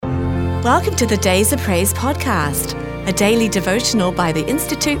Welcome to the Days of Praise podcast, a daily devotional by the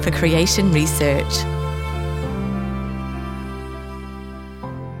Institute for Creation Research.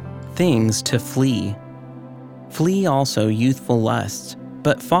 Things to flee. Flee also youthful lusts,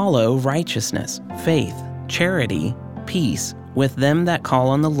 but follow righteousness, faith, charity, peace, with them that call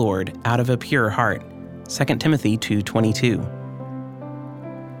on the Lord out of a pure heart. 2 Timothy 2:22.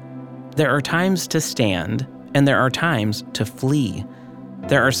 There are times to stand, and there are times to flee.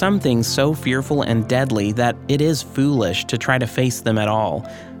 There are some things so fearful and deadly that it is foolish to try to face them at all.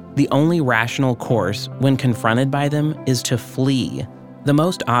 The only rational course, when confronted by them, is to flee. The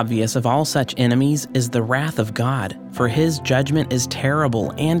most obvious of all such enemies is the wrath of God, for His judgment is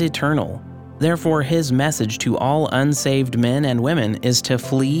terrible and eternal. Therefore, His message to all unsaved men and women is to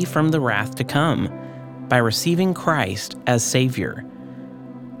flee from the wrath to come by receiving Christ as Savior.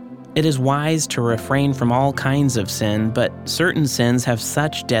 It is wise to refrain from all kinds of sin, but certain sins have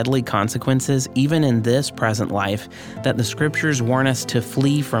such deadly consequences even in this present life that the Scriptures warn us to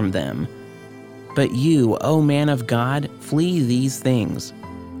flee from them. But you, O man of God, flee these things.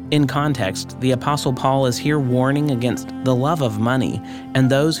 In context, the Apostle Paul is here warning against the love of money and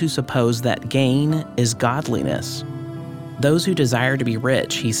those who suppose that gain is godliness. Those who desire to be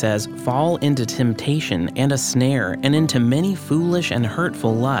rich, he says, fall into temptation and a snare and into many foolish and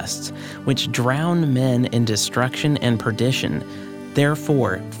hurtful lusts, which drown men in destruction and perdition.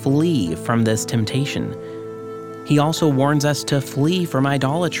 Therefore, flee from this temptation. He also warns us to flee from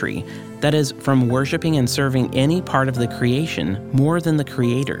idolatry, that is, from worshiping and serving any part of the creation more than the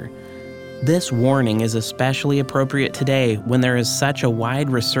Creator. This warning is especially appropriate today when there is such a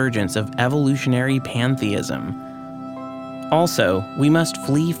wide resurgence of evolutionary pantheism. Also, we must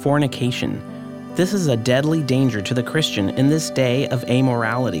flee fornication. This is a deadly danger to the Christian in this day of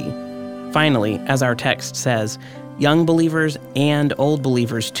amorality. Finally, as our text says, young believers and old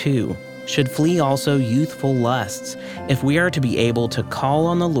believers too should flee also youthful lusts if we are to be able to call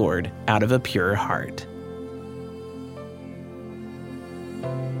on the Lord out of a pure heart.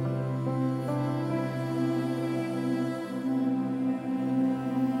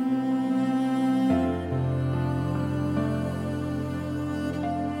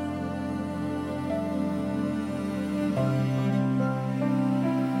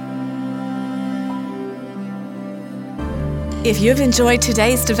 If you've enjoyed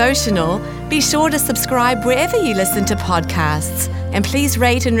today's devotional, be sure to subscribe wherever you listen to podcasts, and please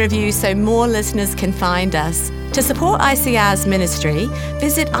rate and review so more listeners can find us. To support ICR's ministry,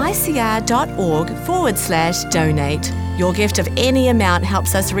 visit icr.org/donate. Your gift of any amount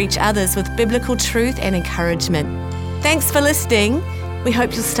helps us reach others with biblical truth and encouragement. Thanks for listening. We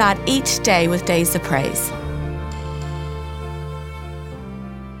hope you'll start each day with Days of Praise.